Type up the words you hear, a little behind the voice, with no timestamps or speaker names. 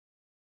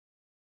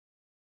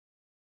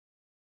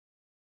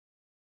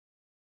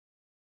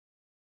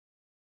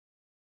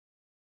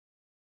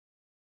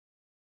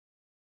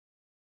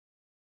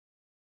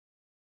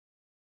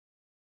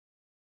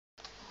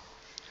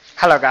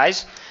Hello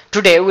guys,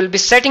 today we'll be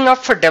setting up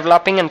for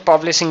developing and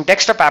publishing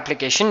desktop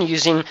application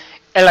using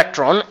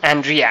Electron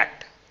and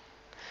React.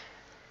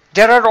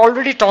 There are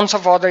already tons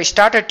of other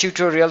starter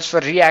tutorials for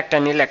React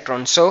and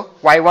Electron, so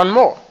why one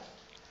more?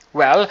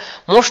 Well,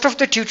 most of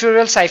the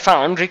tutorials I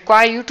found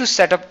require you to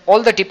set up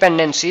all the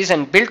dependencies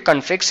and build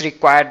configs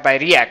required by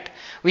React,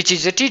 which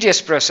is a tedious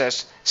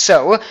process.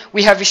 So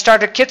we have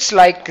starter kits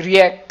like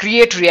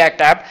Create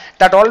React App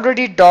that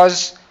already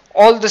does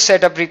all the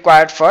setup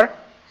required for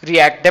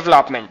React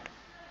development.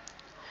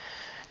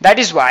 That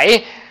is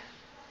why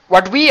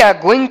what we are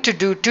going to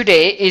do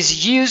today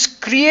is use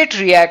Create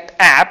React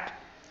App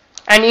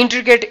and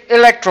integrate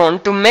Electron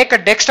to make a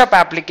desktop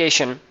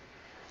application,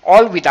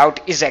 all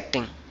without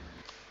ejecting.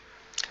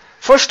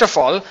 First of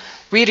all,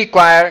 we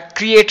require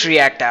Create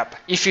React App.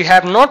 If you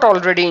have not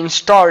already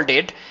installed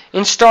it,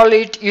 install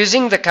it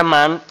using the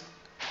command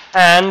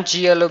and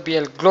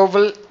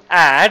global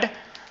add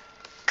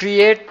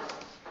create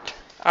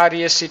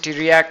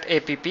React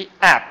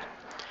app.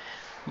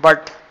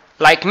 But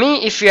like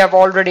me, if you have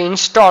already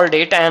installed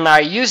it and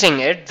are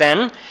using it,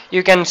 then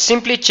you can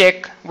simply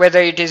check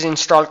whether it is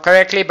installed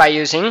correctly by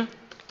using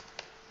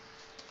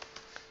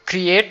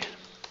create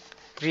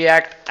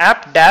react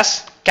app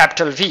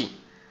capital V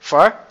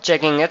for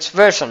checking its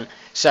version.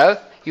 So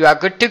you are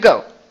good to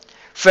go.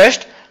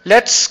 First,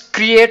 let's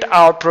create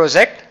our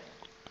project.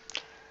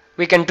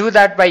 We can do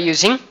that by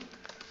using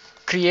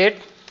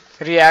create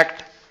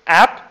react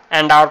app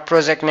and our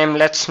project name,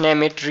 let's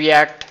name it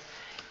React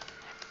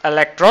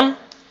Electron.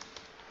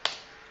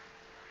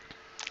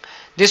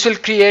 This will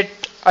create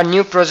a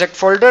new project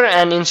folder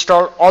and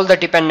install all the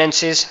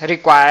dependencies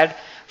required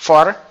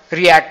for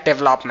React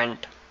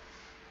development.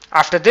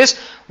 After this,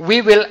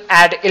 we will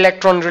add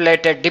Electron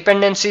related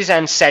dependencies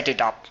and set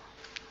it up.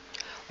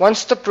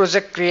 Once the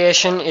project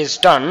creation is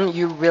done,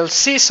 you will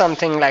see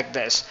something like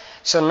this.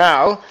 So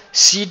now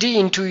cd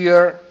into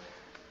your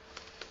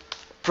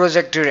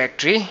project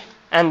directory,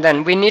 and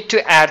then we need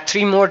to add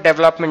 3 more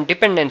development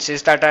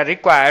dependencies that are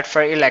required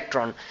for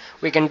Electron.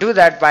 We can do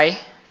that by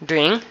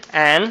doing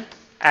an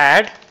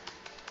add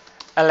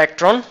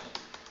electron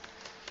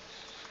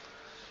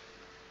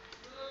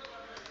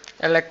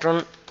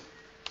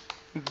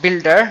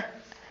builder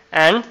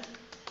and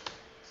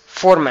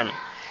foreman.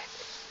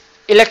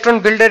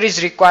 Electron builder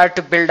is required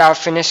to build our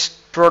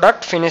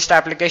finished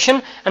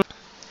application, and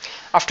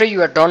after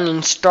you are done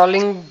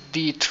installing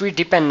the 3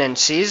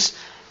 dependencies,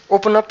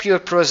 open up your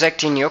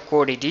project in your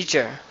code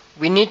editor.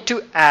 We need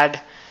to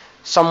add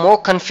some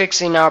more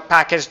configs in our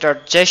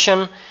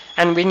package.json,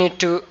 and we need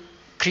to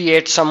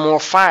create some more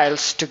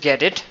files to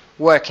get it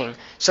working.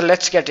 So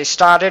let's get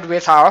started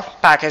with our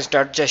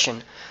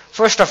package.json.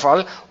 First of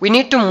all, we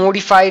need to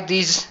modify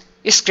these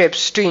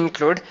scripts to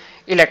include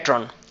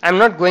Electron. I'm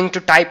not going to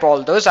type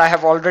all those. I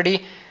have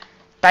already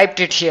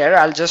typed it here.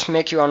 I'll just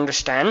make you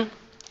understand.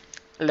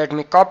 Let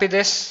me copy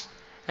this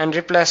and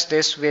replace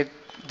this with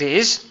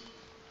this.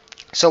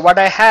 So what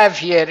I have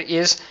here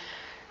is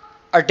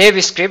a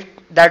dev script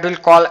that will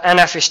call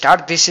nf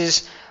start. This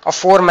is a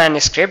foreman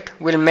script.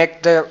 We'll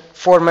make the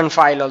foreman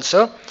file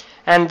also,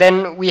 and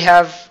then we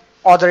have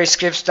other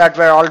scripts that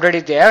were already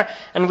there,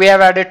 and we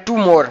have added 2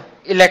 more.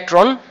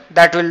 Electron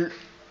that will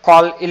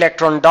call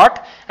electron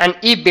dot, and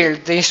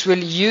ebuild. This will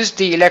use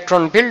the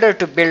Electron builder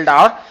to build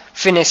our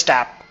finished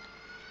app.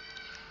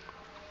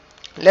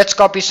 Let's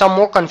copy some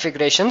more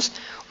configurations.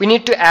 We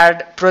need to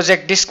add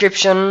project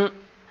description,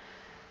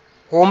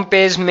 home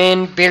page,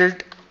 main,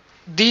 build,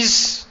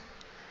 these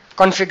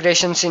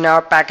configurations in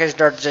our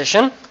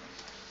package.json.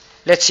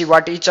 Let's see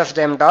what each of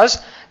them does.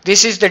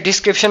 This is the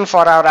description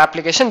for our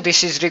application.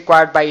 This is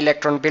required by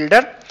Electron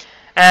builder,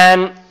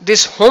 and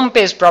this home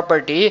page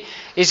property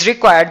is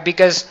required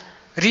because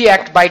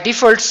React by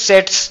default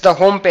sets the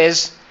home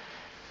page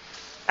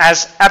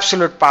as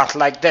absolute path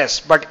like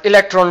this, but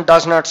Electron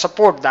does not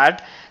support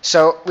that,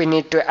 so we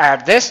need to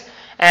add this.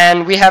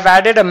 And we have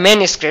added a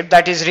main script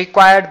that is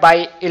required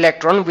by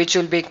Electron, which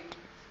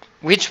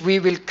we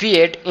will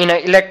create in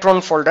an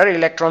Electron folder,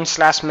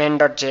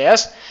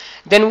 electron/main.js.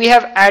 Then we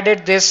have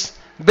added this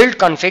build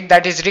config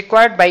that is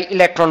required by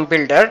Electron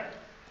builder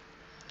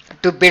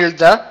to build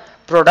the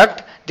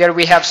product. There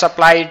we have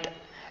supplied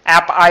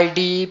app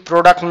ID,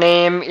 product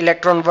name,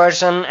 Electron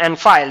version, and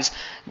files.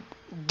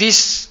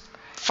 These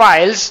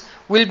files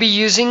will be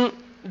using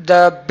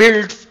the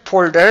build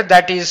folder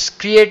that is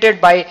created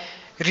by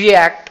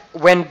React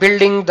when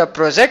building the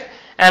project,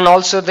 and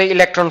also the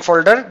Electron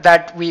folder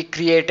that we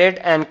created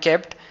and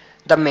kept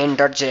the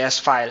main.js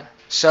file.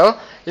 So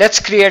let's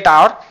create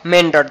our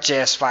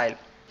main.js file.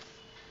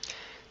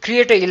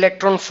 Create an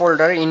Electron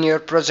folder in your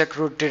project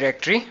root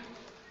directory.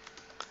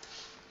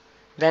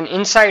 Then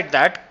inside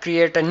that,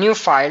 create a new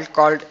file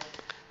called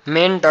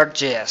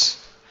main.js.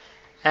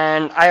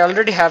 And I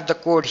already have the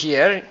code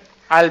here.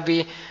 I'll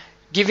be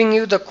giving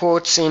you the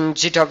codes in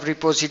GitHub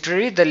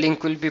repository. The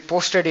link will be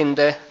posted in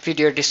the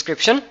video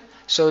description,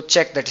 so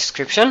check the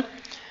description.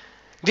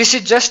 This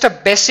is just a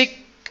basic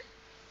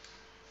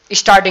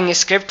starting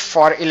script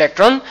for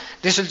Electron.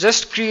 This will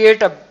just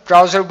create a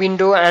browser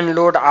window and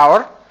load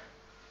our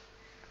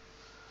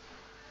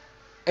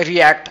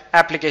React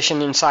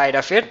application inside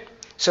of it.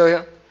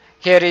 So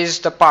here is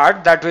the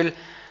part that will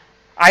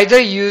either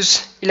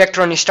use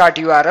electron start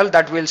URL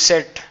that will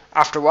set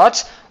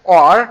afterwards,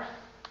 or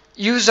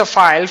use a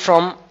file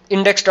from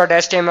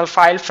index.html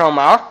file from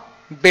our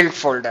build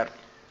folder.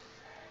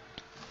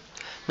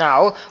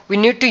 Now we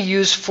need to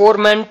use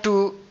foreman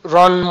to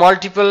run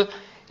multiple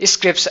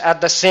scripts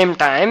at the same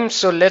time.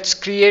 So let's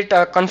create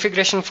a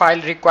configuration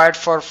file required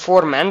for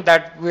foreman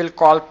that we'll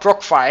call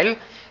procfile.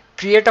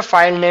 Create a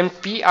file named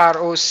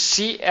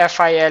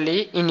procfile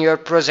in your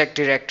project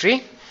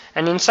directory,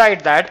 and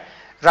inside that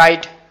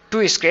write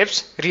two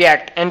scripts: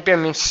 react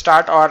npm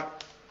start or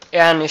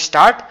an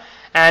start,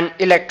 and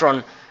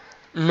electron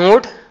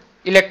node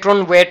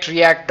electron wait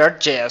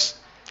react.js.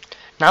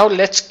 Now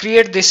let's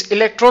create this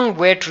electron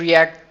wait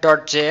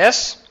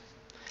react.js.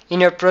 In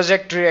your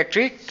project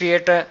directory,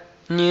 create a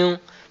new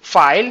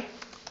file,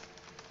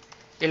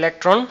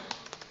 electron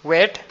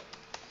wait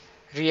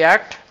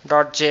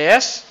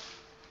react.js.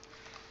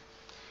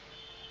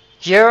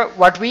 Here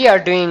what we are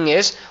doing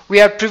is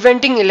we are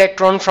preventing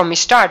electron from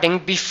starting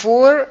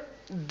before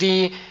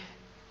the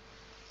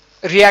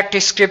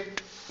React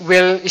script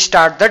will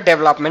start the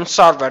development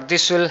server.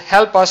 This will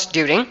help us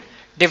during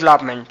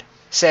development.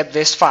 Save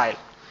this file.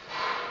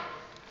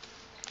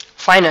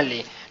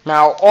 Finally,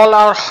 now all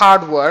our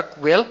hard work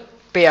will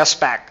pay us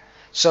back.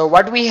 So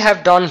what we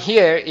have done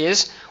here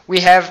is we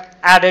have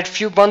added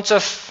few bunch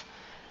of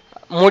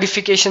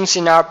modifications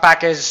in our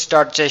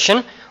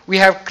package.json. We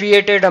have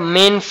created a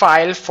main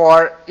file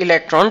for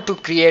Electron to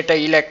create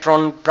a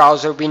Electron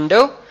browser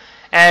window,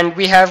 and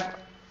we have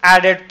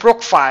added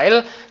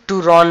procfile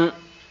to run,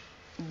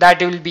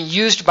 that will be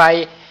used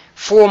by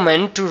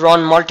foreman to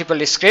run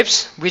multiple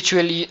scripts, which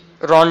will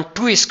run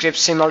two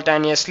scripts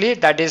simultaneously,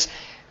 that is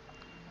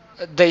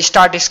the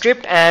start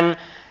script and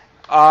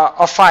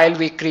a file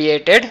we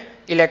created,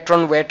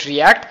 electron wait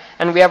react,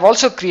 and we have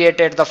also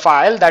created the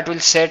file that will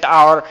set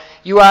our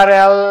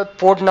URL,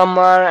 port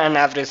number and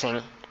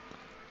everything.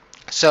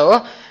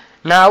 So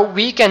now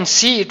we can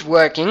see it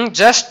working.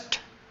 Just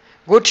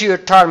go to your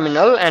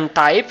terminal and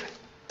type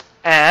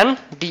and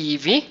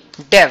dev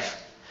dev.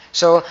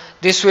 So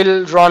this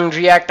will run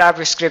React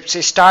app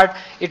scripts start.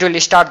 It will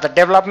start the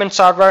development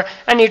server,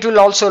 and it will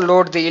also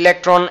load the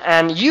Electron,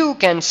 and you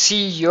can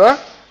see your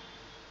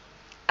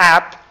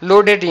app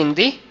loaded in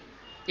the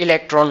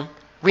Electron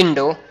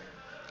window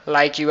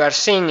like you are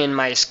seeing in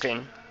my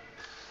screen.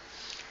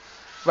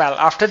 Well,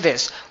 after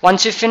this,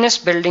 once you finish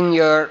building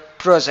your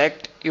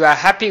project, you are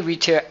happy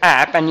with your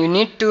app and you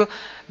need to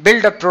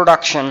build a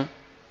production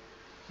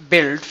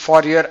build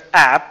for your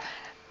app.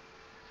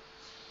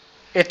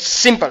 It's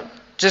simple.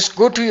 Just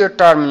go to your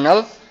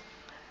terminal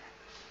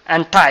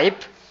and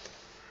type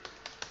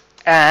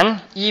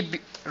and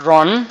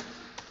run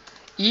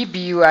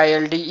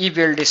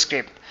ebuild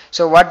script.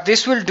 So what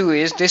this will do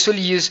is this will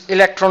use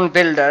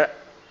electron-builder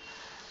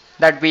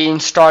that we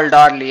installed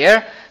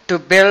earlier to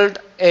build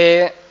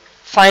a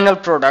final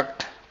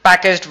product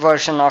packaged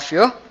version of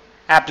your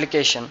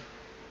application.